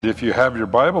If you have your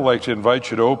Bible, I'd like to invite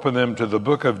you to open them to the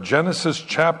book of Genesis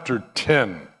chapter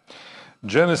 10.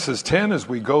 Genesis 10, as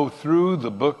we go through the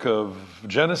book of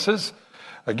Genesis.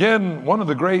 Again, one of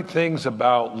the great things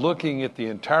about looking at the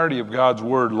entirety of God's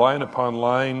Word, line upon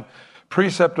line,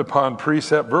 precept upon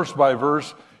precept, verse by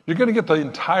verse, you're going to get the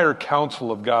entire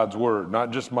counsel of God's Word,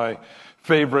 not just my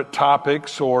favorite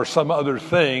topics or some other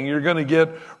thing. You're going to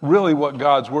get really what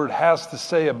God's Word has to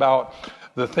say about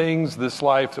the things, this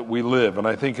life that we live. And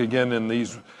I think, again, in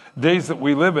these days that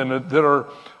we live in that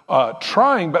are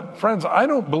trying, but friends, I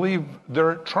don't believe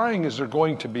they're trying as they're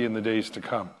going to be in the days to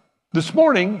come. This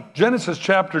morning, Genesis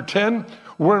chapter 10,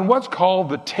 we're in what's called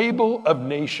the Table of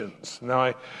Nations.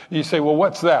 Now, you say, well,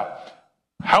 what's that?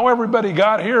 How everybody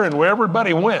got here and where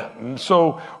everybody went. And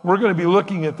so we're going to be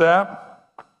looking at that.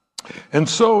 And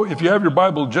so if you have your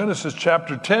Bible, Genesis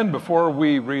chapter 10, before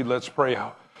we read, let's pray.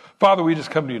 Father, we just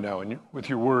come to you now with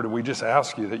your word, and we just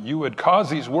ask you that you would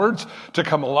cause these words to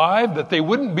come alive, that they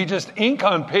wouldn't be just ink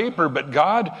on paper, but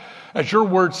God, as your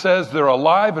word says, they're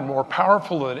alive and more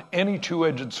powerful than any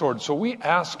two-edged sword. So we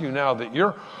ask you now that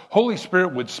your Holy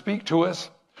Spirit would speak to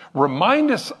us, remind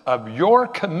us of your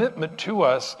commitment to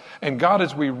us, and God,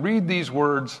 as we read these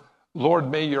words,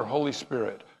 Lord, may your Holy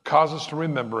Spirit cause us to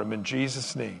remember them in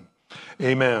Jesus' name.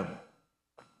 Amen.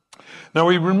 Now,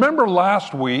 we remember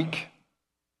last week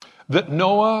that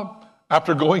Noah,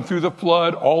 after going through the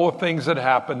flood, all the things that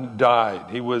happened,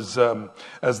 died. He was,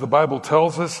 as the Bible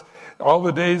tells us, all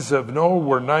the days of Noah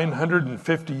were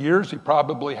 950 years. He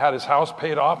probably had his house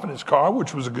paid off and his car,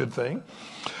 which was a good thing.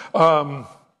 But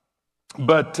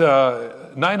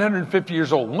 950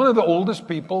 years old, one of the oldest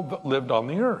people that lived on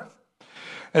the earth.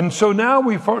 And so now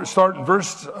we start in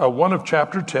verse 1 of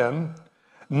chapter 10.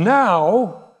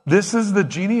 Now, this is the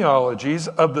genealogies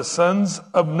of the sons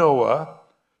of Noah,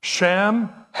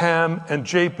 Shem, Ham, and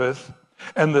Japheth,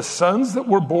 and the sons that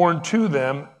were born to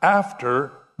them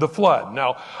after the flood.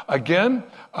 Now, again,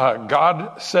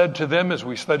 God said to them, as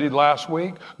we studied last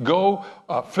week, go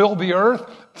fill the earth.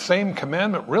 Same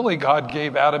commandment, really, God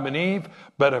gave Adam and Eve,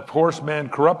 but of course, man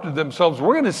corrupted themselves.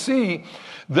 We're going to see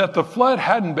that the flood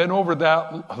hadn't been over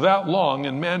that long,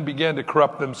 and man began to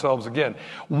corrupt themselves again.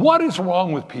 What is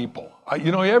wrong with people?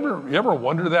 You ever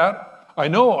wonder that? I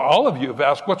know all of you have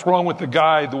asked, what's wrong with the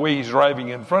guy, the way he's driving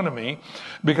in front of me?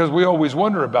 Because we always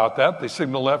wonder about that. They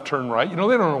signal left, turn right. They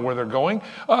don't know where they're going.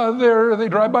 They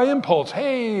drive by impulse.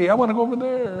 Hey, I want to go over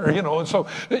there. And so,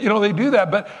 they do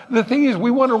that. But the thing is,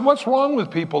 we wonder what's wrong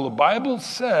with people. The Bible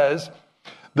says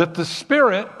that the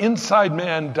spirit inside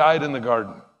man died in the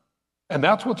garden. And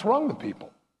that's what's wrong with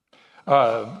people.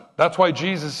 That's why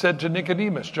Jesus said to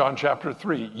Nicodemus, John chapter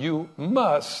 3, you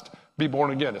must be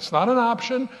born again. It's not an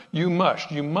option. You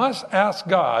must. You must ask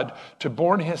God to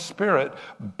born his spirit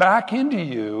back into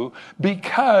you,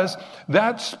 because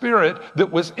that spirit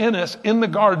that was in us in the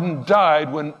garden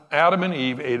died when Adam and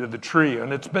Eve ate of the tree.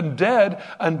 And it's been dead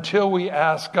until we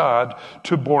ask God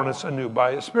to born us anew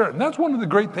by his spirit. And that's one of the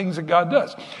great things that God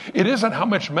does. It isn't how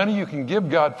much money you can give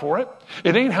God for it.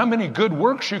 It ain't how many good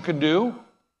works you can do.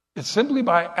 It's simply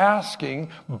by asking,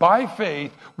 by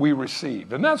faith, we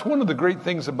receive. And that's one of the great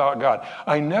things about God.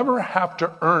 I never have to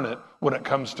earn it when it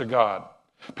comes to God.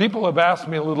 People have asked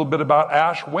me a little bit about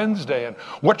Ash Wednesday and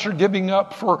what you're giving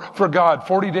up for God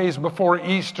 40 days before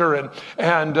Easter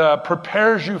and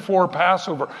prepares you for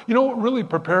Passover. You know what really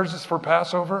prepares us for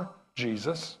Passover?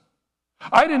 Jesus.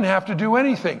 I didn't have to do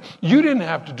anything. You didn't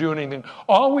have to do anything.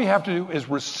 All we have to do is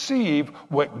receive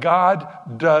what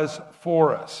God does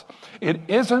for us. It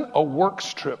isn't a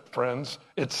works trip, friends.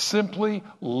 It's simply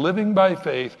living by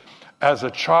faith as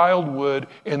a child would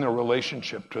in their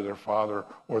relationship to their father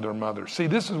or their mother. See,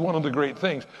 this is one of the great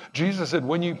things. Jesus said,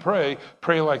 when you pray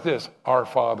like this, Our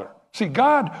Father. See,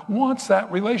 God wants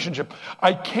that relationship.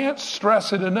 I can't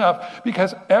stress it enough,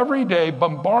 because every day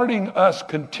bombarding us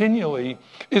continually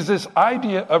is this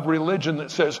idea of religion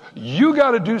that says, you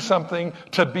got to do something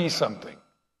to be something.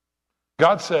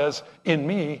 God says, in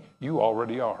me, you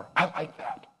already are. I like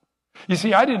that. You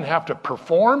see, I didn't have to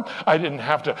perform. I didn't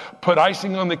have to put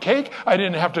icing on the cake. I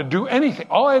didn't have to do anything.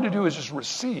 All I had to do is just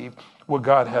receive what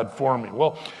God had for me.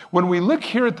 Well, when we look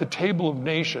here at the Table of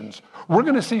Nations, we're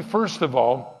going to see, first of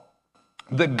all,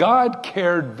 that God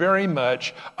cared very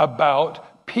much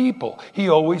about people. He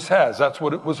always has. That's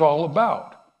what it was all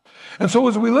about. And so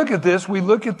as we look at this, we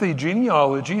look at the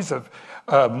genealogies of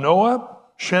Noah,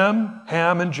 Shem,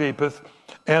 Ham, and Japheth,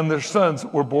 and their sons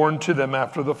that were born to them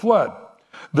after the flood.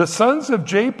 The sons of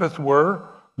Japheth were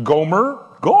Gomer.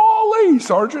 Golly,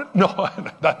 Sergeant. No,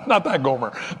 not that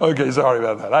Gomer. Okay, sorry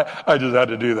about that. I just had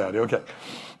to do that. Okay.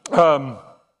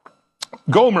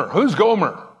 Gomer. Who's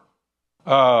Gomer?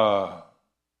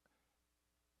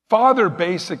 father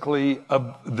basically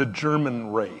of the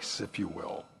German race, if you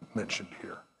will, mentioned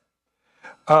here.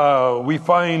 We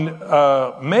find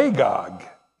Magog.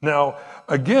 Now,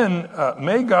 again,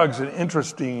 Magog's an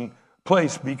interesting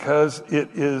place because it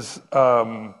is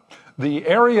the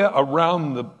area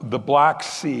around the Black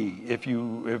Sea. If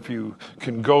you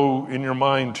can go in your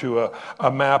mind to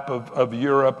a map of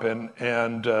Europe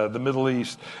and the Middle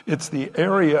East, it's the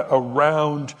area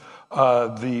around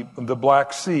the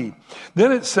Black Sea.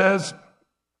 Then it says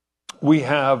we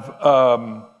have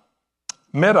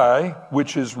Media,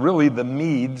 which is really the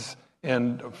Medes,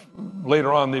 and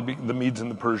later on the Medes and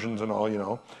the Persians and all, you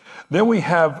know. Then we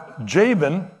have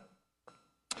Javan,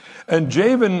 and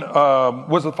Javan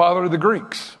was the father of the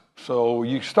Greeks. So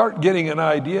you start getting an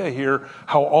idea here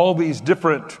how all these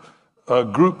different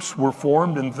groups were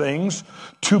formed and things.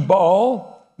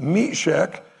 Tubal,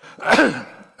 Meshech.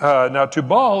 Now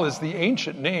Tubal is the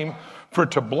ancient name for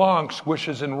Tobolsk, which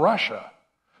is in Russia.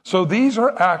 So these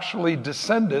are actually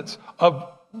descendants of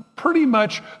pretty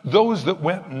much those that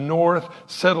went north,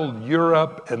 settled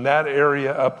Europe and that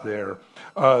area up there,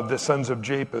 the sons of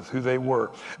Japheth, who they were.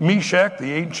 Meshech,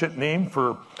 the ancient name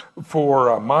for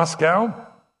Moscow.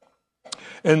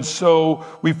 And so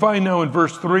we find now in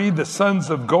verse 3, the sons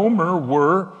of Gomer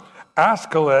were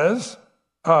Askelez.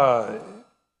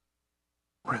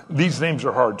 These names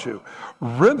are hard too.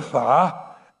 Rintha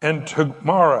and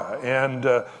Tamara. And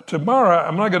Tamara,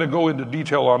 I'm not going to go into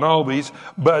detail on all these,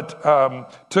 but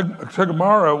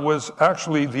Tamara was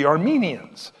actually the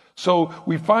Armenians. So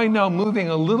we find now moving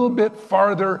a little bit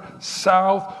farther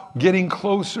south, getting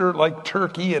closer like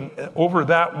Turkey and over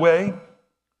that way.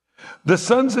 The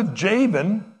sons of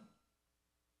Javan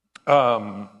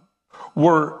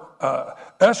were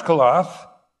Eshkoloth,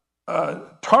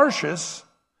 Tarshish,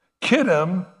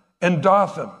 Kittim, and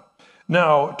Dotham.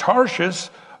 Now, Tarshish,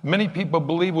 many people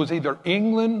believe was either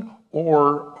England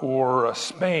or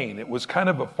Spain. It was kind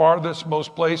of a farthest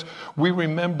most place. We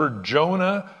remember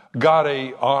Jonah got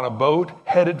on a boat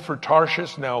headed for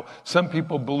Tarshish. Now, some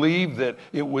people believe that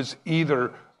it was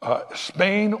either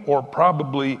Spain or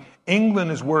probably England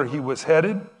is where he was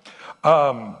headed.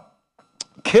 Kittim,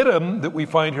 that we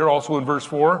find here also in verse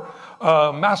 4,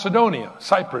 Macedonia,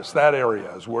 Cyprus, that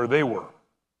area is where they were.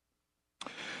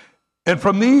 And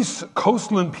from these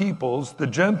coastland peoples, the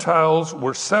Gentiles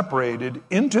were separated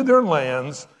into their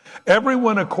lands,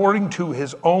 everyone according to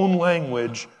his own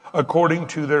language, according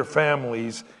to their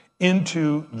families,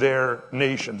 into their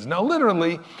nations. Now,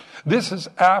 literally, this is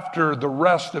after the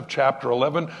rest of chapter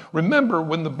 11. Remember,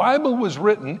 when the Bible was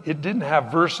written, it didn't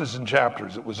have verses and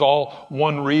chapters. It was all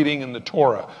one reading in the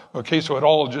Torah. Okay, so it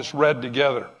all just read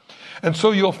together. And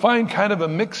so you'll find kind of a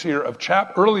mix here of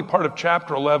early part of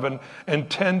chapter 11 and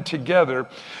 10 together,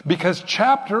 because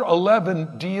chapter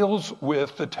 11 deals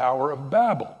with the Tower of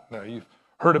Babel. Now, you've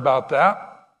heard about that.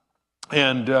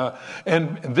 And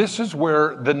this is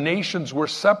where the nations were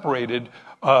separated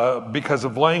because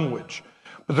of language.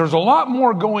 But there's a lot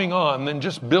more going on than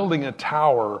just building a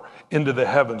tower into the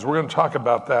heavens. We're going to talk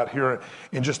about that here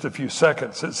in just a few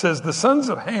seconds. It says, the sons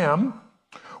of Ham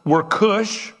were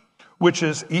Cush, which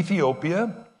is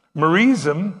Ethiopia,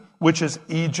 Merizim, which is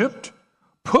Egypt,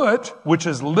 Put, which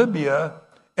is Libya,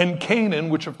 and Canaan,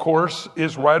 which of course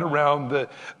is right around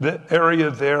the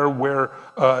area there where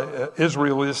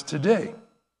Israel is today.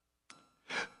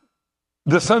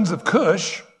 The sons of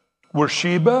Cush were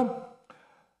Sheba,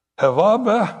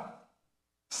 Havava,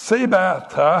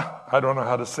 Sabatha, I don't know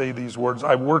how to say these words.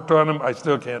 I worked on them, I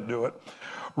still can't do it.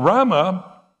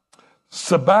 Ramah,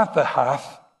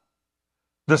 Sabathahath,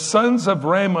 the sons of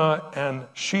Ramah and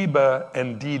Sheba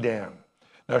and Dedan.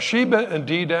 Now, Sheba and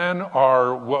Dedan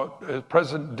are what is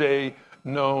present day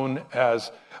known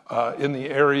as in the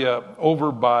area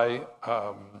over by,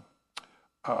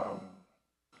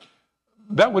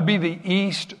 that would be the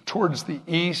east, towards the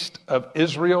east of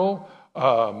Israel.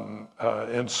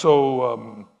 And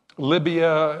so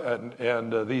Libya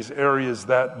and these areas,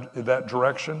 that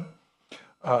direction.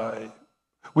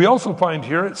 We also find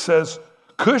here, it says,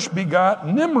 Cush begot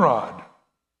Nimrod,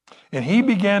 and he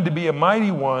began to be a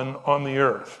mighty one on the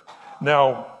earth.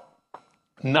 Now,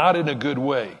 not in a good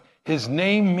way. His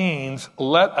name means,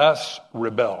 let us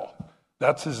rebel.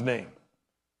 That's his name.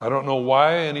 I don't know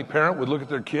why any parent would look at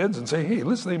their kids and say, hey,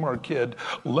 let's name our kid,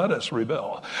 let us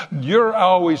rebel. You're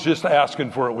always just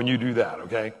asking for it when you do that,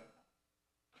 okay?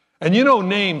 And you know,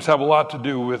 names have a lot to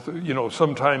do with,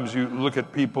 sometimes you look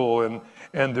at people and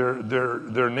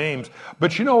their names.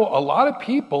 But a lot of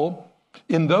people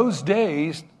in those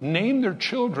days named their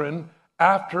children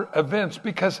after events,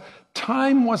 because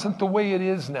time wasn't the way it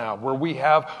is now, where we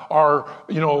have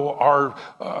our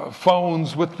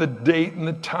phones with the date and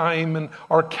the time and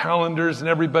our calendars, and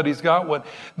everybody's got one.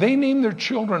 They name their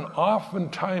children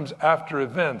oftentimes after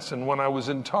events. And when I was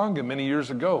in Tonga many years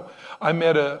ago, I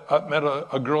met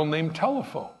a girl named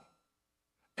Telephone.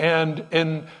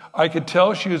 And I could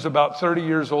tell she was about 30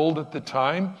 years old at the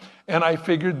time. And I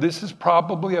figured this is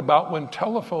probably about when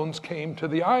telephones came to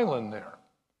the island there.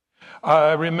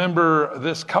 I remember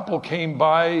this couple came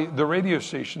by the radio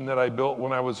station that I built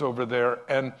when I was over there,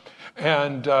 and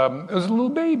it was a little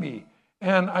baby.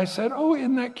 And I said, "Oh,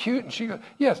 isn't that cute?" And she goes,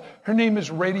 "Yes, her name is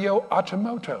Radio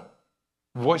Atamoto,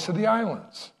 Voice of the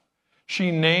Islands."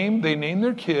 They named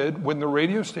their kid when the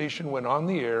radio station went on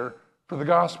the air for the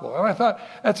gospel. And I thought,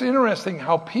 that's interesting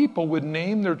how people would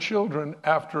name their children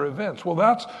after events. Well,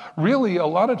 that's really a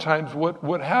lot of times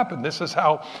what happened. This is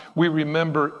how we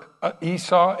remember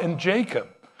Esau and Jacob,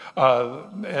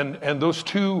 and those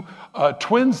two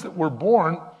twins that were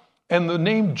born. And the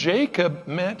name Jacob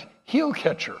meant heel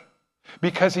catcher,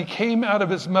 because he came out of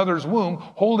his mother's womb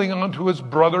holding on to his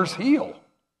brother's heel.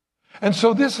 And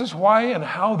so this is why and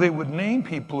how they would name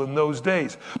people in those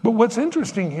days. But what's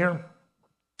interesting here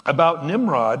about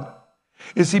Nimrod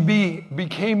is he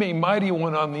became a mighty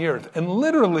one on the earth. And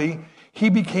literally, he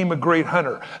became a great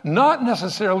hunter. Not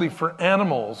necessarily for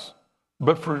animals,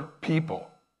 but for people.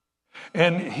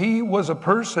 And he was a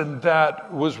person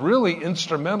that was really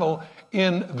instrumental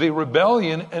in the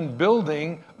rebellion and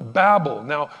building Babel.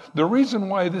 Now, the reason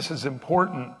why this is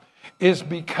important is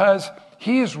because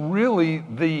he is really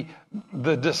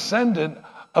the descendant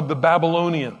of the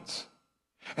Babylonians.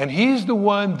 And he's the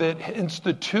one that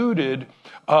instituted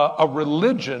a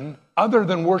religion other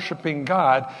than worshiping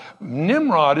God.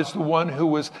 Nimrod is the one who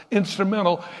was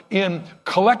instrumental in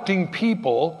collecting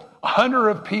people, a hunter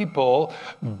of people,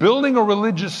 building a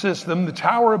religious system, the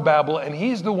Tower of Babel, and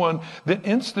he's the one that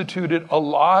instituted a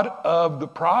lot of the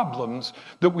problems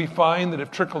that we find that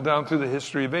have trickled down through the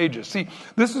history of ages. See,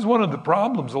 this is one of the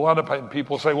problems. A lot of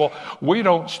people say, well, we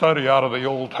don't study out of the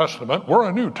Old Testament. We're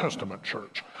a New Testament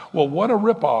church. Well, what a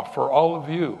ripoff for all of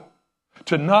you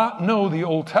to not know the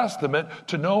Old Testament,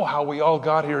 to know how we all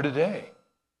got here today.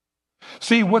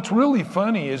 See, what's really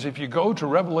funny is if you go to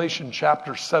Revelation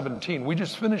chapter 17, we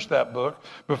just finished that book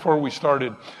before we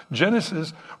started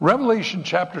Genesis. Revelation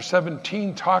chapter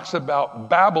 17 talks about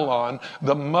Babylon,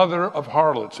 the mother of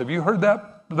harlots. Have you heard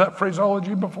that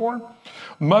phraseology before?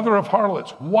 Mother of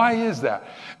harlots. Why is that?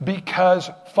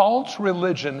 Because false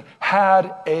religion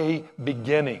had a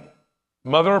beginning.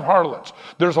 Mother of harlots.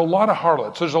 There's a lot of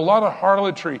harlots. There's a lot of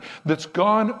harlotry that's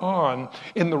gone on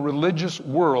in the religious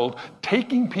world,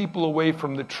 taking people away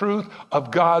from the truth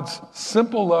of God's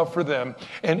simple love for them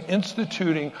and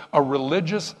instituting a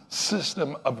religious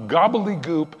system of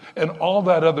gobbledygook and all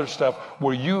that other stuff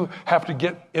where you have to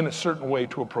get in a certain way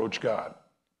to approach God.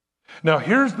 Now,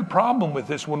 here's the problem with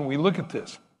this when we look at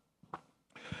this.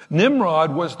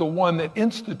 Nimrod was the one that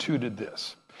instituted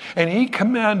this. And he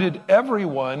commanded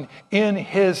everyone in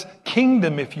his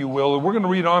kingdom, if you will. And we're going to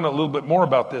read on a little bit more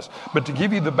about this. But to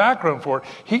give you the background for it,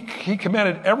 he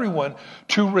commanded everyone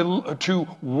to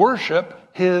worship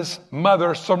his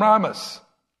mother, Semiramis.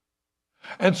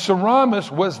 And Semiramis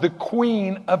was the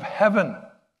queen of heaven.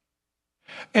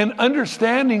 And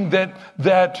understanding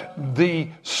that the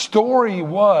story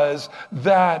was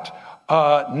that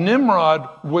Nimrod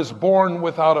was born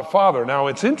without a father. Now,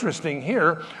 it's interesting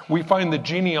here. We find the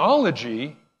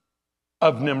genealogy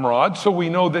of Nimrod, so we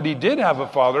know that he did have a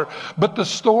father. But the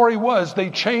story was, they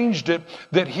changed it,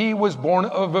 that he was born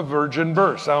of a virgin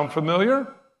birth. Sound familiar?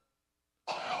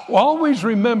 Always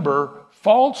remember,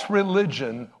 false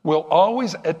religion will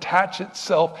always attach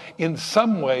itself in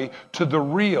some way to the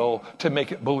real to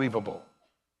make it believable.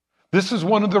 This is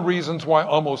one of the reasons why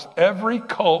almost every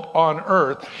cult on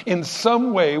earth in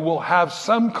some way will have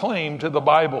some claim to the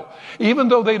Bible. Even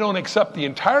though they don't accept the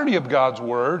entirety of God's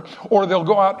word, or they'll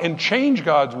go out and change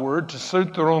God's word to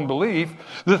suit their own belief,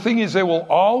 the thing is they will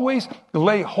always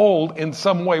lay hold in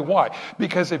some way. Why?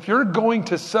 Because if you're going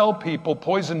to sell people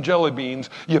poison jelly beans,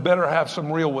 you better have some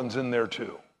real ones in there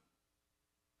too.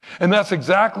 And that's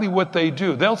exactly what they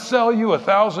do. They'll sell you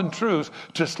 1,000 truths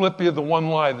to slip you the one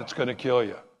lie that's going to kill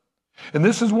you. And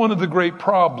this is one of the great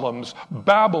problems,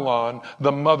 Babylon,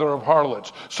 the mother of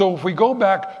harlots. So if we go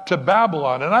back to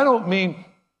Babylon, and I don't mean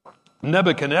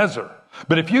Nebuchadnezzar,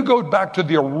 but if you go back to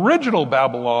the original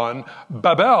Babylon,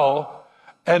 Babel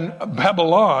and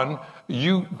Babylon,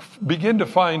 you begin to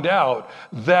find out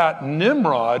that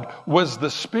Nimrod was the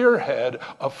spearhead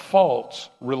of false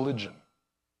religion.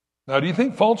 Now, do you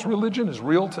think false religion is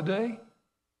real today?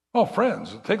 Oh,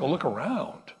 friends, take a look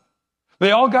around.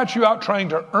 They all got you out trying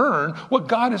to earn what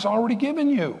God has already given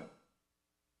you.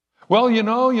 Well,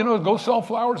 go sell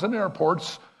flowers in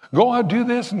airports. Go out, do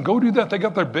this and go do that. They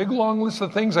got their big, long list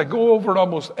of things. I go over it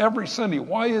almost every Sunday.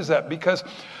 Why is that? Because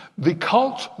the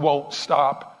cults won't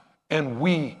stop and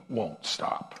we won't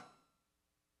stop.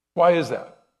 Why is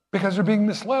that? Because they're being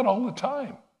misled all the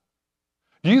time.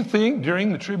 Do you think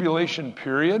during the tribulation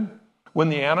period, when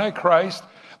the Antichrist,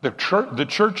 the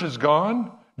church is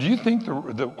gone, do you think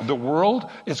the world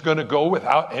is going to go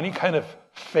without any kind of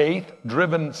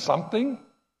faith-driven something?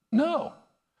 No.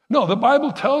 No, the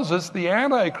Bible tells us the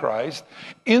Antichrist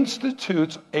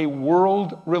institutes a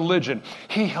world religion.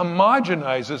 He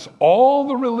homogenizes all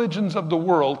the religions of the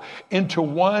world into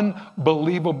one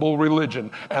believable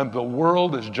religion. And the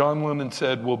world, as John Lennon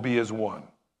said, will be as one.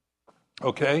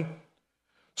 Okay?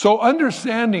 So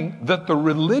understanding that the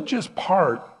religious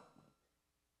part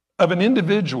of an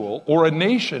individual or a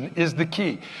nation is the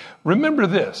key. Remember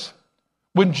this.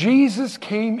 When Jesus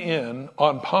came in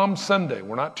on Palm Sunday,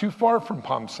 we're not too far from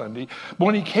Palm Sunday, but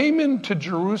when he came into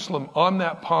Jerusalem on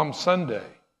that Palm Sunday,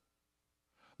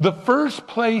 the first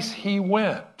place he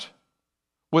went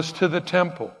was to the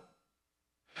temple.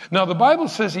 Now, the Bible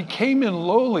says he came in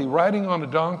lowly, riding on a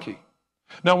donkey.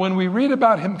 Now, when we read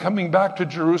about him coming back to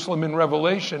Jerusalem in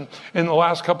Revelation, in the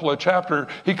last couple of chapters,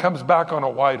 he comes back on a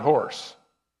white horse.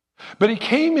 But he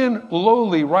came in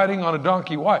lowly, riding on a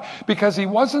donkey. Why? Because he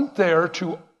wasn't there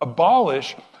to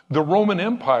abolish the Roman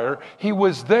Empire. He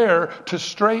was there to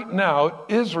straighten out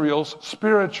Israel's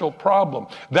spiritual problem.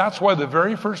 That's why the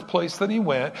very first place that he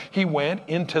went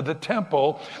into the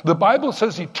temple. The Bible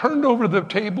says he turned over the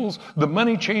tables, the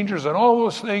money changers, and all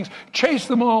those things, chased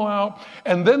them all out.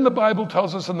 And then the Bible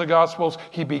tells us in the Gospels,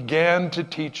 he began to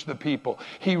teach the people.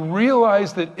 He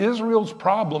realized that Israel's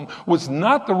problem was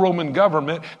not the Roman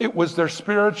government, it was their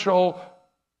spiritual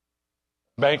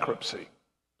bankruptcy.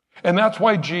 And that's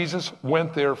why Jesus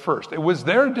went there first. It was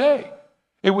their day.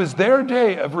 It was their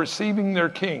day of receiving their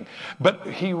king. But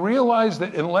he realized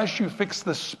that unless you fix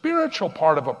the spiritual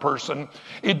part of a person,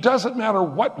 it doesn't matter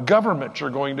what government you're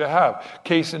going to have.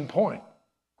 Case in point.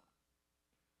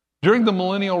 During the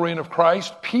millennial reign of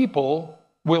Christ, people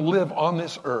will live on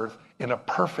this earth in a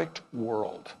perfect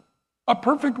world. A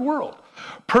perfect world.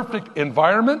 Perfect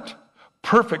environment.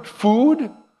 Perfect food.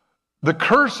 The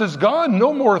curse is gone.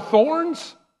 No more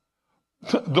thorns.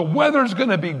 The weather's going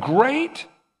to be great.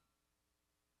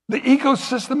 The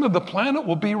ecosystem of the planet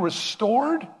will be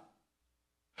restored.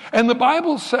 And the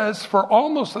Bible says for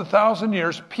almost 1,000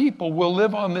 years, people will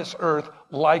live on this earth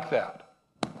like that.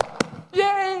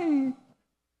 Yay!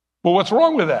 Well, what's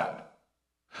wrong with that?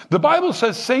 The Bible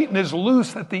says Satan is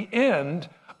loose at the end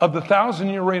of the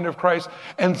 1,000-year reign of Christ,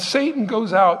 and Satan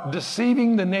goes out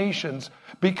deceiving the nations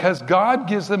because God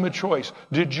gives them a choice.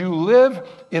 Did you live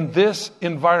in this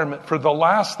environment for the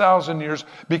last 1,000 years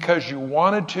because you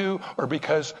wanted to or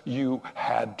because you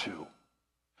had to?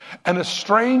 And a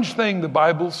strange thing, the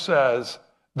Bible says,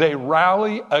 they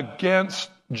rally against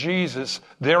Jesus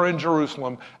there in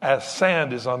Jerusalem as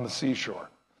sand is on the seashore.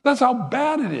 That's how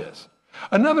bad it is.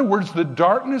 In other words, the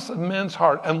darkness of men's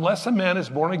heart, unless a man is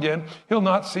born again, he'll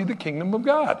not see the kingdom of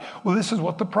God. Well, this is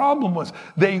what the problem was.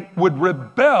 They would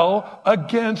rebel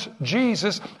against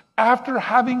Jesus after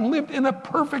having lived in a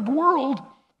perfect world.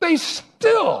 They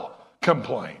still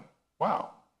complain.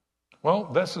 Wow. Well,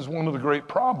 this is one of the great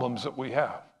problems that we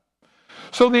have.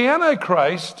 So the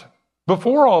Antichrist,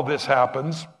 before all this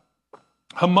happens,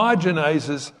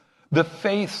 homogenizes the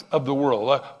faith of the world,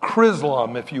 a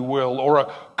Chrislam, if you will, or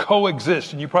a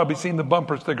coexist. And you've probably seen the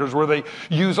bumper stickers where they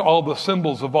use all the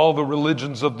symbols of all the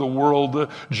religions of the world, the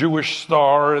Jewish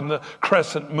star and the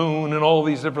crescent moon and all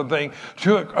these different things,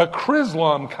 to a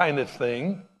Chrislam kind of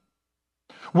thing,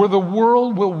 where the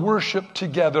world will worship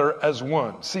together as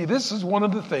one. See, this is one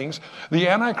of the things the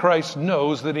Antichrist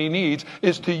knows that he needs,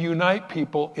 is to unite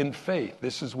people in faith.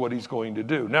 This is what he's going to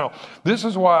do. Now, this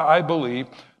is why I believe,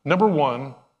 number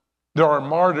one, there are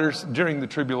martyrs during the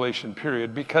tribulation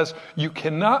period, because you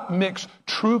cannot mix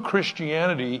true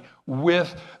Christianity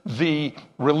with the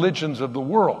religions of the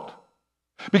world.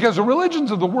 Because the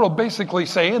religions of the world basically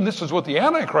say, and this is what the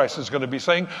Antichrist is going to be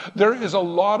saying, there is a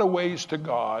lot of ways to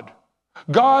God.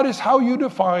 God is how you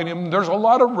define him. There's a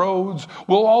lot of roads.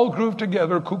 We'll all groove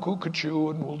together, cuckoo,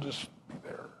 cuckoo, and we'll just be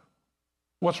there.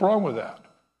 What's wrong with that?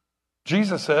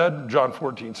 Jesus said, John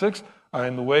 14:6, I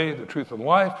am the way, the truth, and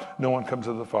life. No one comes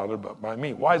to the Father but by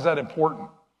me. Why is that important?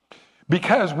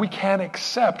 Because we can't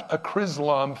accept a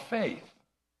Chrislam faith.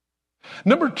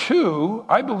 Number two,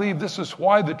 I believe this is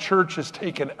why the church is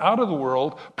taken out of the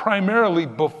world primarily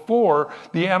before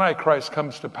the Antichrist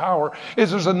comes to power,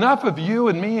 is there's enough of you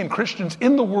and me and Christians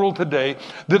in the world today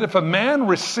that if a man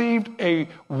received a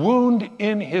wound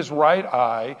in his right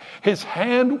eye, his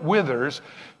hand withers,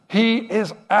 he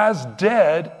is as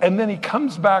dead, and then he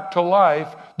comes back to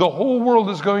life, the whole world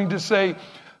is going to say,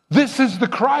 this is the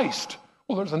Christ.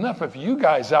 Well, there's enough of you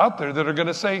guys out there that are going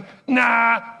to say,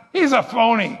 nah, he's a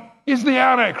phony. He's the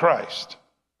Antichrist.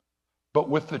 But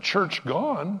with the church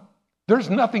gone, there's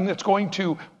nothing that's going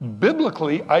to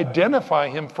biblically identify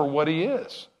him for what he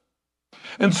is.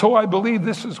 And so I believe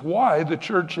this is why the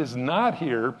church is not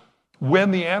here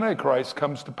when the Antichrist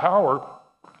comes to power,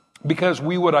 because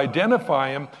we would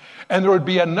identify him and there would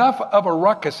be enough of a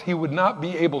ruckus he would not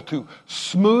be able to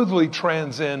smoothly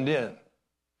transcend in.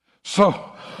 So,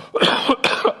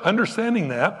 understanding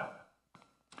that,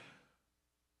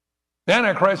 the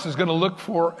Antichrist is going to look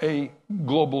for a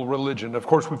global religion. Of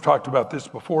course, we've talked about this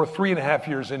before. 3.5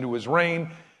 years into his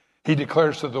reign, he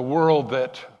declares to the world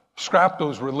that scrap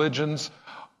those religions.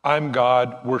 I'm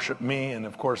God, worship me. And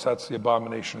of course, that's the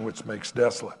abomination which makes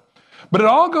desolate. But it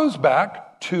all goes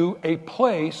back to a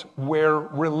place where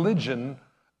religion,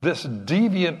 this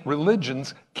deviant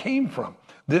religions, came from.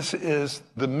 This is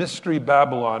the mystery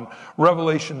Babylon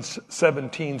Revelation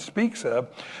 17 speaks of.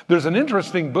 There's an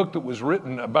interesting book that was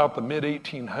written about the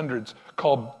mid-1800s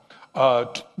called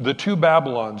The Two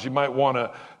Babylons. You might want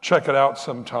to check it out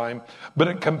sometime. But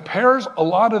it compares a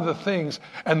lot of the things,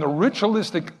 and the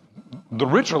ritualism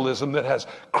that has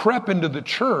crept into the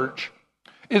church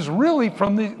is really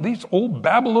from these old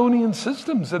Babylonian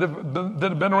systems that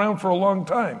have been around for a long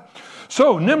time.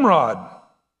 So Nimrod,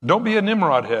 don't be a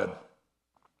Nimrod head,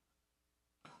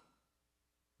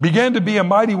 began to be a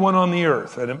mighty one on the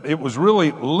earth. And it was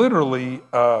really literally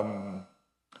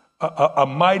a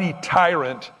mighty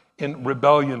tyrant in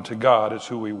rebellion to God is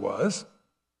who he was.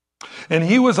 And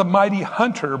he was a mighty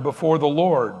hunter before the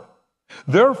Lord.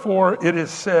 Therefore it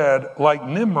is said, like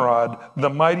Nimrod,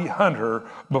 the mighty hunter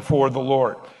before the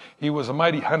Lord. He was a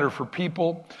mighty hunter for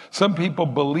people. Some people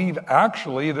believe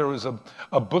actually there was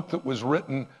a book that was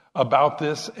written about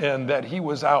this, and that he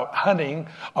was out hunting.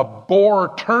 A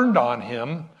boar turned on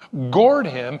him, gored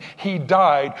him, he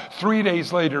died. 3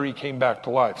 days later, he came back to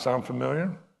life. Sound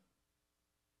familiar?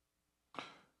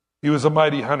 He was a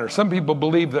mighty hunter. Some people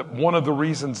believe that one of the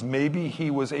reasons maybe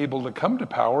he was able to come to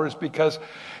power is because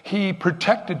he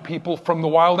protected people from the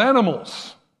wild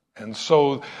animals. And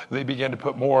so they began to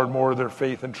put more and more of their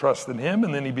faith and trust in him,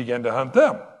 and then he began to hunt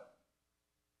them.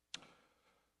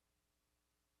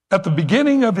 At the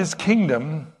beginning of his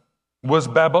kingdom was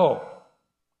Babel.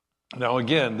 Now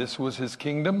again, this was his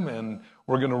kingdom, and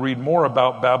we're going to read more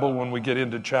about Babel when we get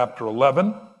into chapter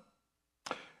 11.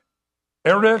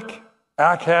 Erech,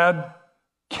 Akkad,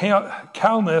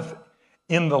 Calneh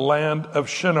in the land of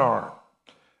Shinar.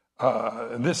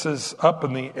 This is up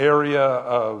in the area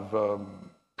of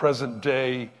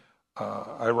present-day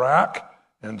Iraq,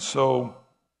 and so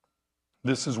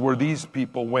this is where these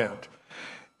people went.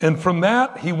 And from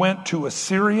that, he went to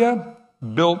Assyria,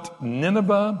 built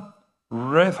Nineveh,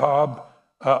 Rehob,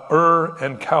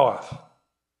 and Calath.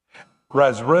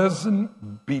 Razrezin,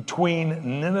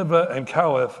 between Nineveh and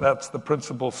Calath, that's the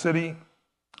principal city.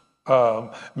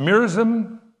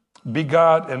 Mirzim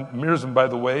begot, and Mirzim, by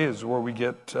the way, is where we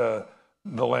get the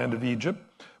land of Egypt,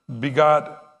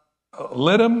 begot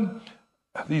Liddim,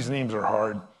 these names are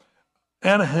hard,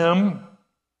 Anahem,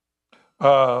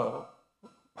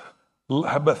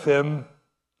 Habathim,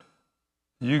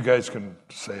 you guys can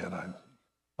say it,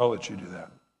 I'll let you do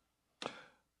that.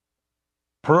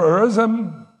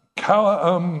 Perizim,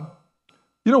 Kalaam,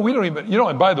 we don't even,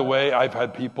 and by the way, I've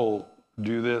had people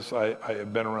do this. I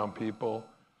have been around people,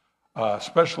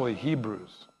 especially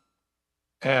Hebrews.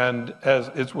 And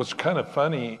what's kind of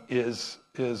funny is,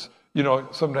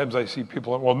 sometimes I see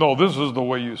people, well, no, this is the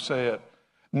way you say it.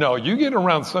 No, you get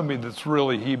around somebody that's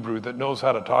really Hebrew, that knows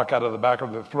how to talk out of the back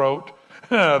of their throat.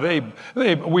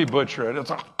 We butcher it. It's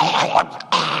like,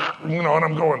 and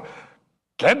I'm going,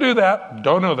 can't do that.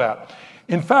 Don't know that.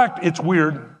 In fact, it's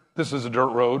weird. This is a dirt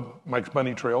road, Mike's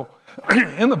Bunny Trail.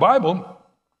 In the Bible,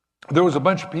 there was a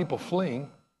bunch of people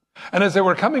fleeing. And as they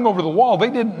were coming over the wall, they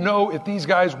didn't know if these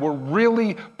guys were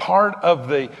really part of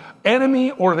the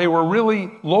enemy or they were really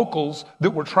locals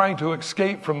that were trying to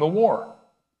escape from the war.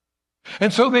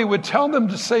 And so they would tell them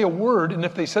to say a word, and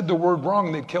if they said the word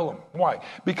wrong, they'd kill them. Why?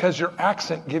 Because your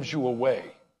accent gives you away.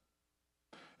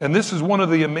 And this is one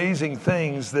of the amazing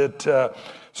things that,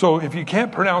 so if you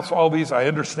can't pronounce all these, I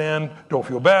understand, don't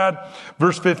feel bad.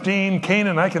 Verse 15,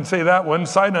 Canaan, I can say that one.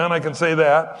 Sidon, I can say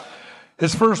that.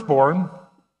 his firstborn,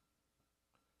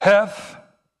 Heth,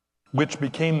 which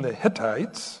became the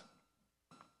Hittites,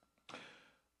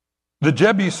 the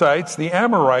Jebusites, the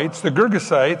Amorites, the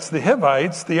Girgashites, the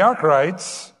Hivites, the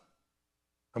Archites.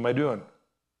 How am I doing?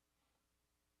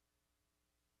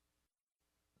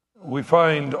 We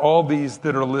find all these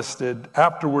that are listed.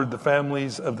 Afterward, the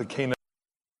families of the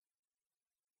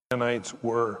Canaanites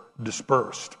were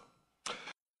dispersed.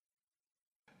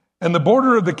 And the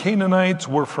border of the Canaanites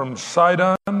were from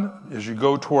Sidon, as you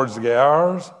go towards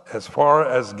Gears, as far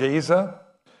as Gaza.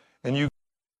 And you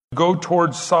go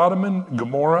towards Sodom and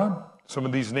Gomorrah. Some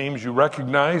of these names you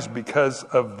recognize because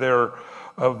of their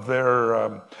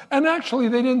and actually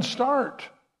they didn't start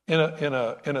in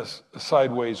a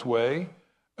sideways way.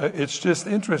 It's just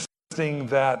interesting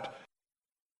that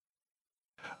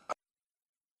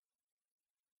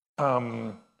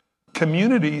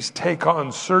communities take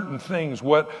on certain things,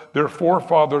 what their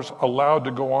forefathers allowed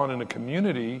to go on in a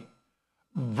community,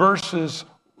 versus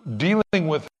dealing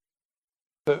with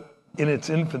it in its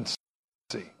infancy,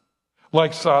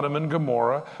 like Sodom and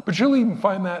Gomorrah. But you'll even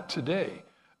find that today.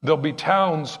 There'll be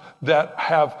towns that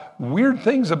have weird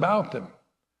things about them.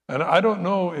 And I don't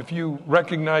know if you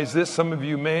recognize this. Some of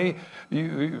you may.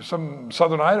 Some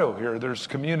Southern Idaho here, there's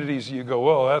communities you go,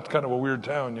 well, that's kind of a weird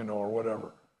town, or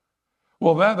whatever.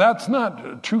 Well, that's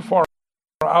not too far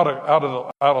out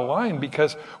of line,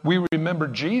 because we remember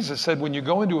Jesus said, when you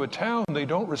go into a town, they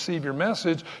don't receive your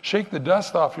message, shake the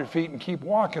dust off your feet and keep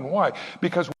walking. Why?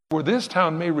 Because where this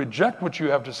town may reject what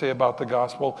you have to say about the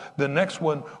gospel, the next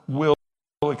one will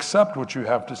accept what you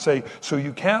have to say. So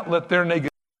you can't let their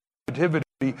negativity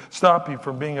stop you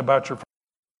from being about your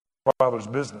Father's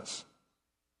business.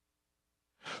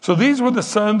 So these were the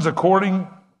sons according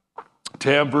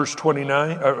to verse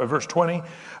 20,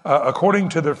 according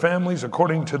to their families,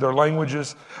 according to their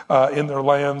languages, in their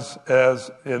lands, as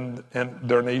in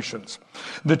their nations.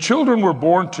 The children were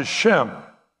born to Shem,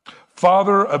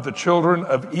 father of the children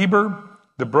of Eber,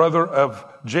 the brother of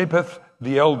Japheth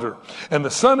the elder. And the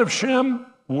son of Shem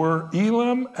were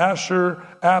Elam, Asher,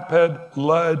 Aped,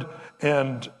 Lud,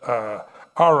 and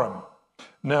Aram.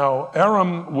 Now,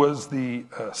 Aram was the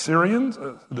Syrians.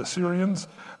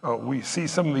 We see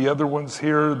some of the other ones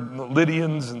here, the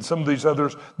Lydians and some of these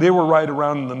others. They were right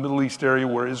around in the Middle East area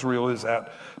where Israel is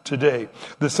at today.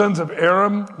 The sons of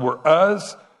Aram were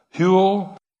Uz,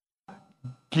 Huel,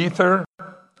 Gether,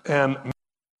 and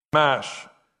Mash.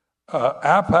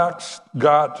 Apax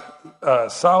got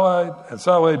Salai, and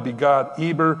Salai begot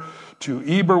Eber. To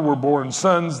Eber were born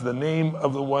sons. The name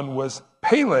of the one was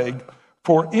Peleg,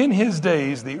 for in his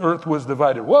days the earth was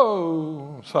divided.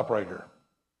 Whoa, stop right here.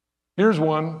 Here's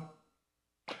one.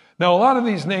 Now, a lot of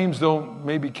these names don't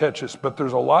maybe catch us, but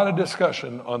there's a lot of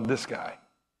discussion on this guy.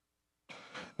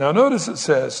 Now, notice it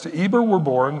says, to Eber were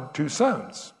born two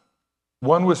sons.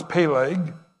 One was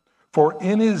Peleg, for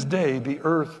in his day the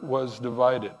earth was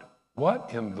divided.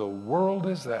 What in the world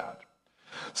is that?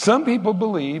 Some people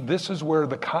believe this is where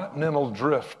the continental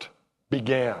drift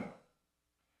began.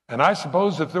 And I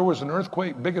suppose if there was an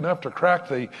earthquake big enough to crack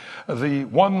the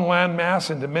one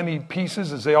landmass into many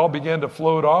pieces as they all began to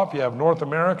float off, you have North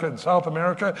America and South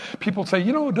America, people say,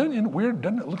 doesn't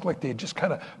it look like they just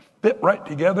kind of fit right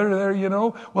together there,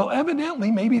 Well,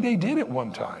 evidently, maybe they did at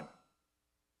one time.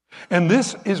 And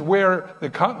this is where the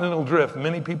continental drift,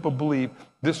 many people believe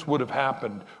this would have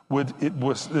happened. It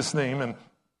was this name, and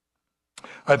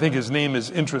I think his name is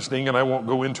interesting, and I won't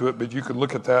go into it, but you could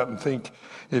look at that and think,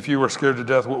 if you were scared to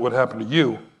death, what would happen to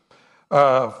you?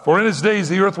 For in his days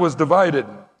the earth was divided.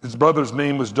 His brother's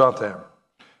name was Jotham.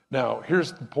 Now,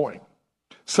 here's the point.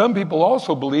 Some people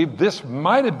also believe this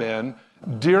might have been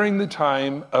during the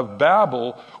time of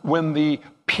Babel, when the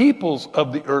peoples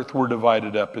of the earth were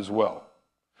divided up as well.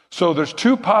 So there's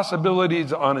two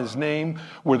possibilities on his name,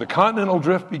 where the continental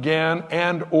drift began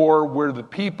and or where the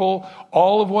people,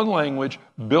 all of one language,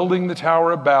 building the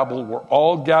Tower of Babel, were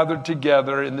all gathered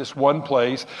together in this one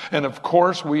place. And of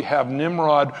course, we have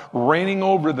Nimrod reigning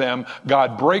over them.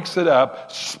 God breaks it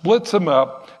up, splits them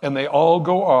up, and they all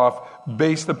go off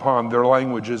based upon their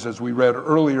languages, as we read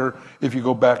earlier, if you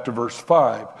go back to verse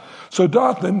 5. So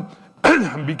Dothan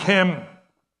became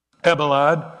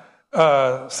Emelad,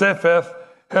 Sepheth,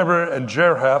 Heber, and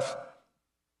Jerhath,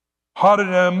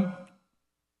 Hadadem,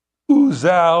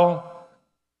 Uzal,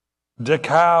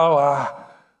 Dekal.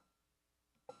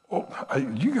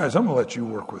 You guys, I'm going to let you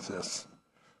work with this.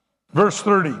 Verse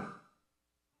 30.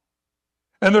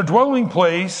 And their dwelling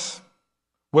place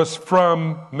was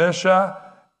from Mesha,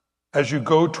 as you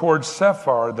go towards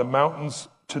Sephar, the mountains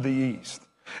to the east.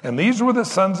 And these were the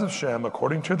sons of Shem,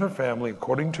 according to their family,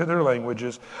 according to their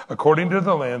languages, according to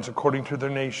the lands, according to their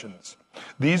nations.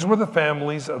 These were the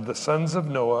families of the sons of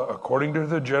Noah according to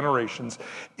their generations,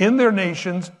 in their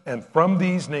nations, and from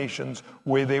these nations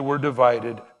where they were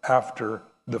divided after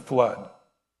the flood.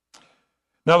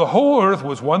 Now the whole earth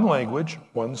was one language,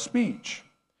 one speech.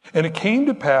 And it came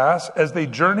to pass, as they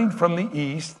journeyed from the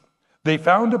east, they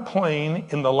found a plain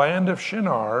in the land of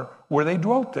Shinar, where they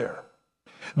dwelt there.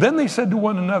 Then they said to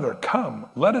one another, "Come,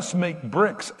 let us make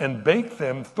bricks and bake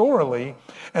them thoroughly."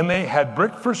 And they had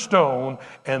brick for stone,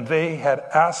 and they had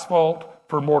asphalt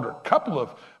for mortar. Couple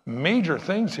of major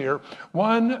things here.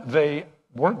 One, they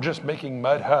weren't just making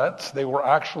mud huts. They were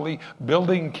actually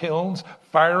building kilns,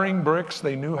 firing bricks.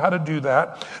 They knew how to do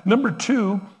that. Number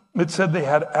two, it said they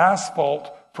had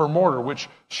asphalt for mortar, which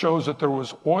shows that there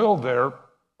was oil there.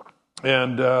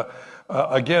 And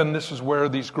again, this is where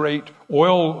these great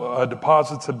oil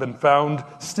deposits have been found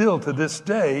still to this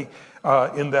day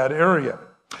in that area.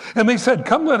 And they said,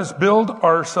 "Come, let us build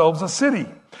ourselves a city,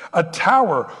 a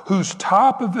tower whose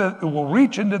top of it will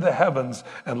reach into the heavens,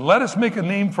 and let us make a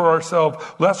name for ourselves,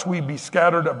 lest we be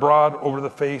scattered abroad over the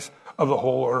face of the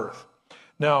whole earth."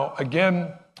 Now,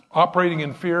 again, operating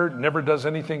in fear never does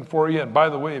anything for you. And by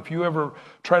the way, if you ever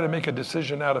try to make a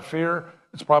decision out of fear,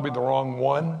 it's probably the wrong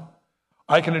one.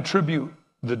 I can attribute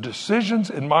the decisions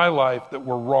in my life that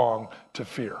were wrong to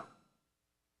fear.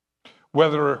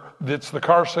 Whether it's the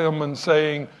car salesman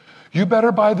saying, "You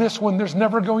better buy this one, there's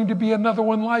never going to be another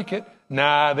one like it."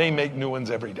 Nah, they make new ones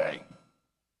every day.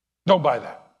 Don't buy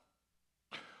that.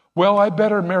 "Well, I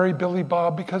better marry Billy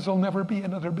Bob because there'll never be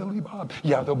another Billy Bob."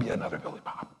 Yeah, there'll be another Billy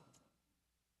Bob.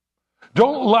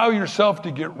 Don't allow yourself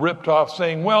to get ripped off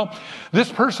saying, "Well,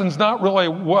 this person's not really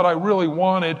what I really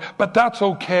wanted, but that's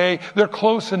okay. They're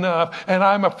close enough, and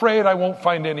I'm afraid I won't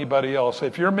find anybody else."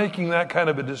 If you're making that kind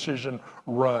of a decision,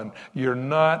 run. You're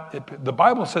not. The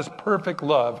Bible says perfect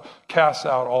love casts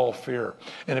out all fear.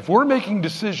 And if we're making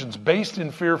decisions based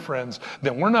in fear, friends,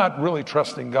 then we're not really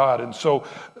trusting God. And so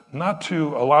not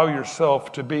to allow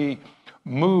yourself to be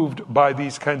moved by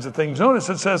these kinds of things. Notice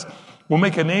it says, "We'll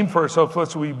make a name for ourselves,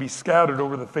 lest we be scattered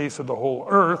over the face of the whole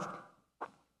earth."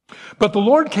 But the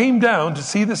Lord came down to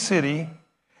see the city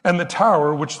and the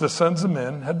tower which the sons of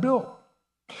men had built.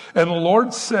 And the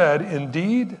Lord said,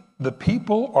 "Indeed, the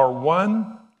people are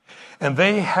one, and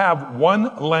they have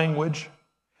one language,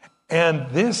 and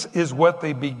this is what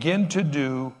they begin to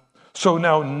do. So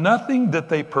now nothing that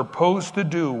they propose to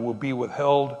do will be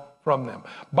withheld from them."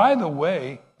 By the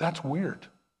way, that's weird.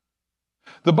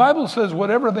 The Bible says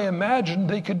whatever they imagined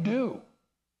they could do.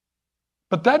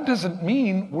 But that doesn't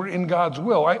mean we're in God's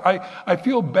will. I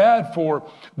feel bad for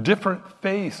different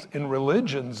faiths and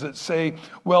religions that say,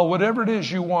 well, whatever it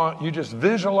is you want, you just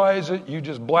visualize it, you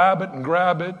just blab it and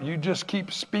grab it, you just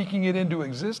keep speaking it into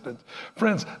existence.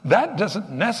 Friends, that doesn't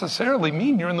necessarily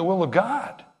mean you're in the will of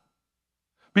God.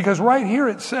 Because right here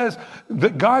it says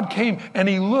that God came and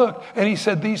he looked and he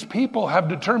said, these people have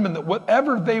determined that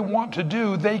whatever they want to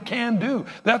do, they can do.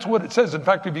 That's what it says. In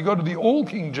fact, if you go to the Old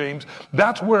King James,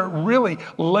 that's where it really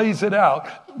lays it out.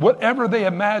 Whatever they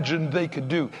imagined they could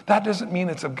do. That doesn't mean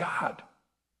it's of God.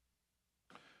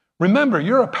 Remember,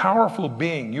 you're a powerful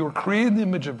being. You were created in the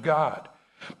image of God.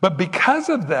 But because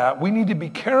of that, we need to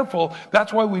be careful.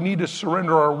 That's why we need to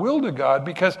surrender our will to God,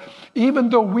 because even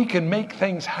though we can make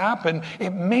things happen,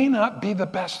 it may not be the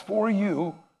best for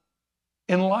you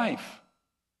in life.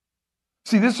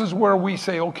 See, this is where we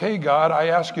say, okay, God, I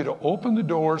ask you to open the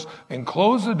doors and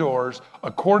close the doors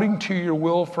according to your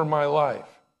will for my life.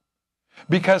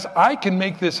 Because I can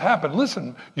make this happen.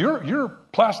 Listen, your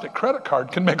plastic credit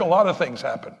card can make a lot of things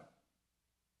happen.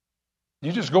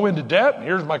 You just go into debt, and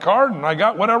here's my card, and I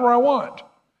got whatever I want.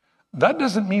 That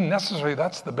doesn't mean necessarily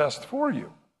that's the best for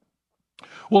you.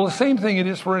 Well, the same thing it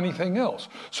is for anything else.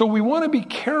 So we want to be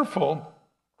careful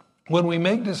when we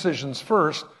make decisions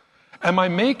first. Am I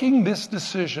making this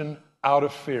decision out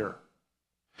of fear?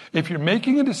 If you're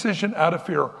making a decision out of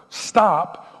fear,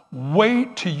 stop,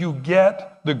 wait till you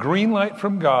get the green light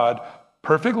from God.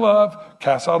 Perfect love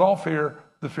casts out all fear.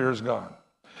 The fear is gone.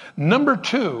 Number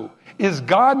 2, is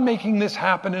God making this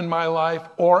happen in my life,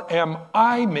 or am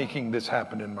I making this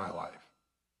happen in my life?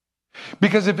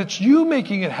 Because if it's you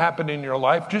making it happen in your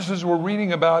life, just as we're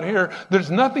reading about here, there's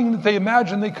nothing that they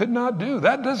imagined they could not do.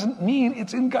 That doesn't mean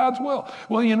it's in God's will.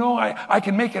 Well, you know, I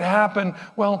can make it happen.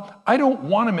 Well, I don't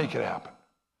want to make it happen.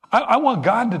 I want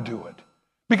God to do it.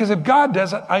 Because if God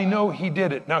does it, I know he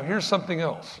did it. Now, here's something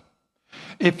else.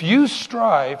 If you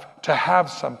strive to have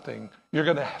something, you're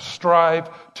going to strive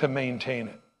to maintain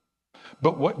it.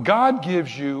 But what God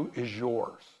gives you is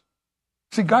yours.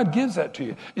 See, God gives that to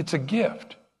you. It's a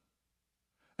gift.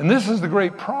 And this is the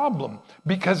great problem.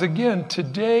 Because again,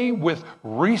 today with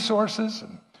resources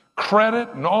and credit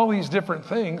and all these different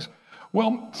things.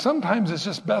 Well, sometimes it's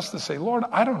just best to say, Lord,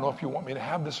 I don't know if you want me to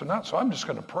have this or not, so I'm just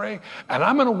going to pray, and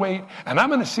I'm going to wait, and I'm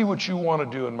going to see what you want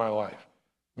to do in my life.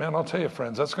 Man, I'll tell you,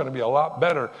 friends, that's going to be a lot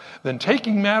better than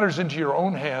taking matters into your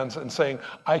own hands and saying,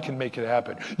 I can make it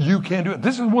happen. You can't do it.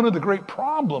 This is one of the great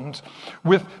problems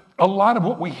with a lot of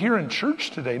what we hear in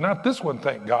church today. Not this one,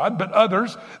 thank God, but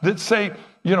others that say,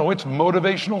 it's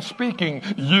motivational speaking.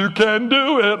 You can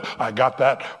do it. I got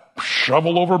that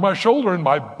shovel over my shoulder and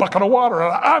my bucket of water,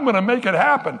 and I'm going to make it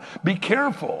happen. Be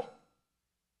careful.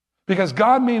 Because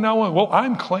God may not want,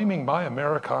 I'm claiming my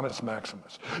Americanus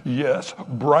Maximus. Yes,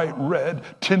 bright red,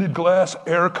 tinted glass,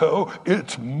 Airco,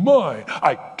 it's mine.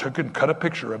 I took and cut a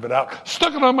picture of it out,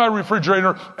 stuck it on my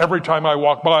refrigerator. Every time I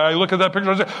walk by, I look at that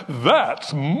picture and say,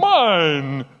 that's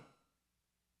mine.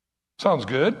 Sounds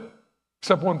good,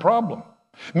 except one problem.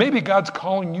 Maybe God's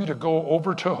calling you to go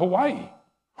over to Hawaii.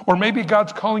 Or maybe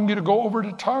God's calling you to go over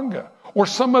to Tonga or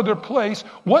some other place.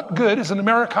 What good is an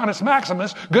Americanus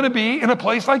Maximus going to be in a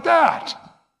place like that?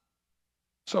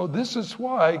 So this is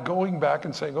why going back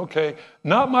and saying, okay,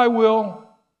 not my will,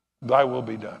 thy will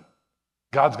be done.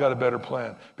 God's got a better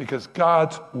plan because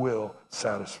God's will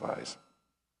satisfies.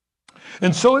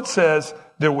 And so it says,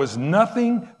 there was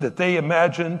nothing that they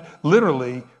imagined,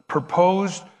 literally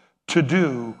proposed to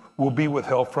do, will be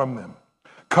withheld from them.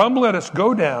 Come, let us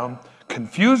go down,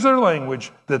 confuse their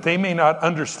language, that they may not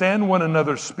understand one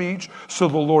another's speech. So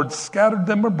the Lord scattered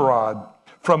them abroad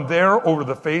from there over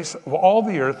the face of all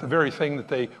the earth, the very thing that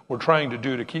they were trying to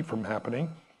do to keep from happening.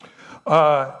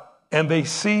 And they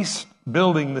ceased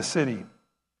building the city.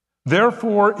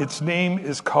 Therefore, its name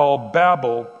is called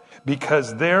Babel,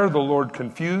 because there the Lord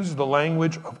confused the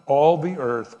language of all the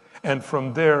earth. And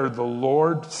from there the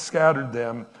Lord scattered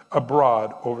them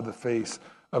abroad over the face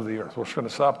of the earth. We're just going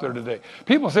to stop there today.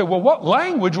 People say, well, what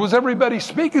language was everybody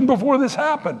speaking before this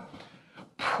happened?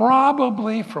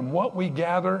 Probably, from what we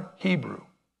gather, Hebrew,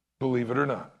 believe it or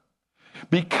not.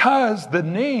 Because the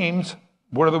names,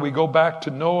 whether we go back to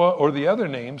Noah or the other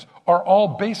names, are all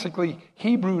basically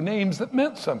Hebrew names that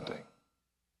meant something.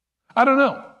 I don't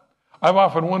know. I've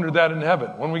often wondered that in heaven.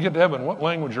 When we get to heaven, what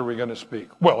language are we going to speak?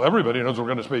 Well, everybody knows we're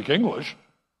going to speak English.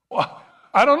 Well,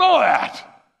 I don't know that.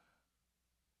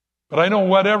 But I know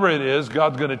whatever it is,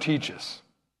 God's going to teach us.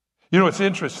 It's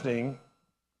interesting.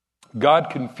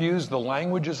 God confused the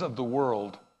languages of the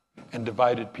world and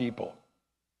divided people.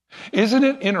 Isn't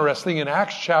it interesting in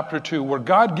Acts chapter 2, where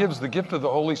God gives the gift of the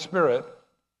Holy Spirit,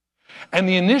 and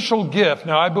the initial gift,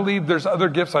 now I believe there's other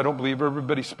gifts, I don't believe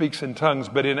everybody speaks in tongues,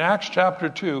 but in Acts chapter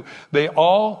 2, they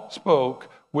all spoke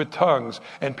with tongues,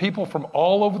 and people from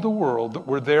all over the world that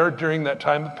were there during that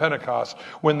time of Pentecost,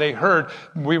 when they heard,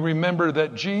 we remember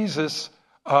that Jesus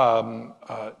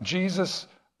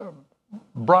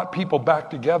brought people back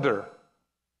together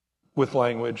with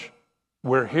language,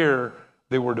 where here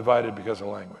they were divided because of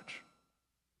language.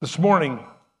 This morning,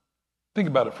 think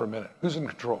about it for a minute. Who's in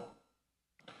control?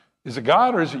 Is it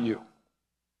God or is it you?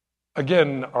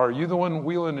 Again, are you the one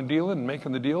wheeling and dealing and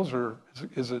making the deals, or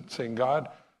is it saying, God,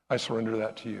 I surrender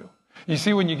that to you? You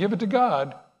see, when you give it to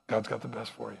God, God's got the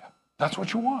best for you. That's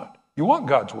what you want. You want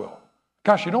God's will.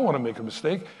 Gosh, you don't want to make a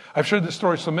mistake. I've shared this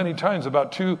story so many times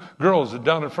about two girls that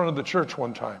down in front of the church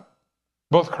one time,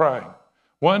 both crying.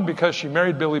 One because she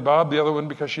married Billy Bob, the other one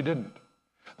because she didn't.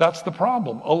 That's the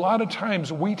problem. A lot of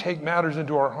times we take matters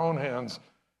into our own hands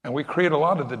and we create a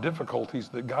lot of the difficulties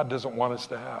that God doesn't want us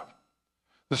to have.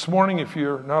 This morning, if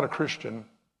you're not a Christian,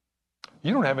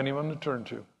 you don't have anyone to turn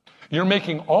to. You're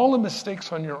making all the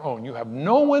mistakes on your own. You have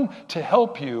no one to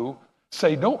help you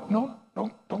say, don't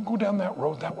go down that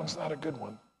road. That one's not a good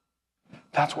one.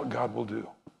 That's what God will do.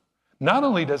 Not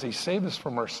only does he save us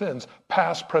from our sins,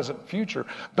 past, present, future,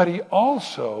 but he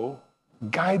also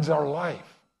guides our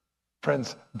life.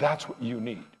 Friends, that's what you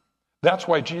need. That's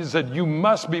why Jesus said, you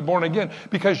must be born again,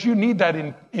 because you need that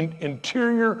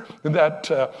interior,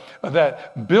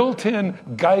 that built-in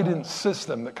guidance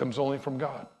system that comes only from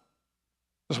God.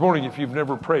 This morning, if you've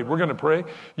never prayed, we're going to pray.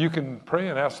 You can pray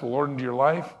and ask the Lord into your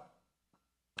life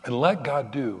and let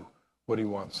God do what he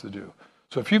wants to do.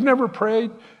 So if you've never prayed,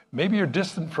 maybe you're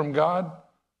distant from God.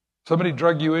 Somebody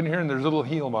drug you in here and there's little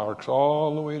heel marks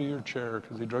all the way to your chair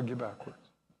because they drug you backwards.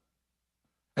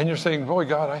 And you're saying, boy,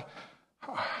 God,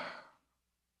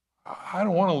 I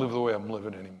don't want to live the way I'm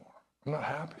living anymore. I'm not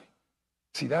happy.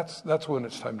 See, that's when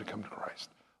it's time to come to Christ.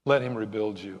 Let him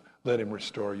rebuild you. Let him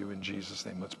restore you in Jesus'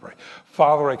 name. Let's pray.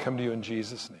 Father, I come to you in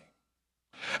Jesus' name.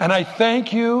 And I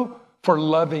thank you for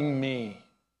loving me.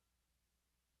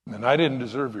 And I didn't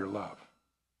deserve your love.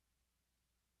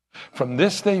 From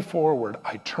this day forward,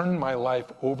 I turn my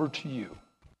life over to you.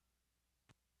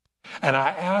 And I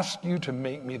ask you to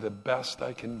make me the best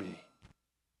I can be.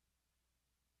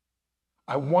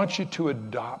 I want you to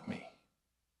adopt me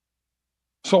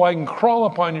so I can crawl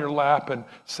up on your lap and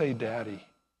say, Daddy.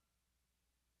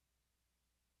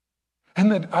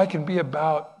 And that I can be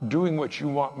about doing what you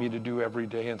want me to do every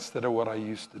day instead of what I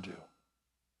used to do.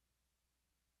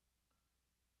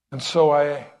 And so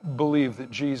I believe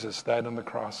that Jesus died on the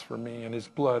cross for me and his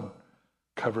blood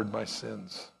covered my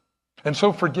sins. And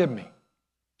so forgive me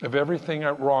of everything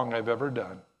wrong I've ever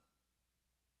done.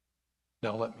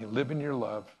 Now let me live in your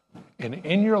love and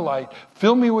in your light.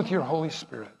 Fill me with your Holy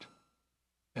Spirit.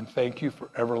 And thank you for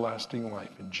everlasting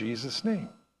life. In Jesus' name,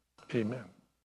 amen.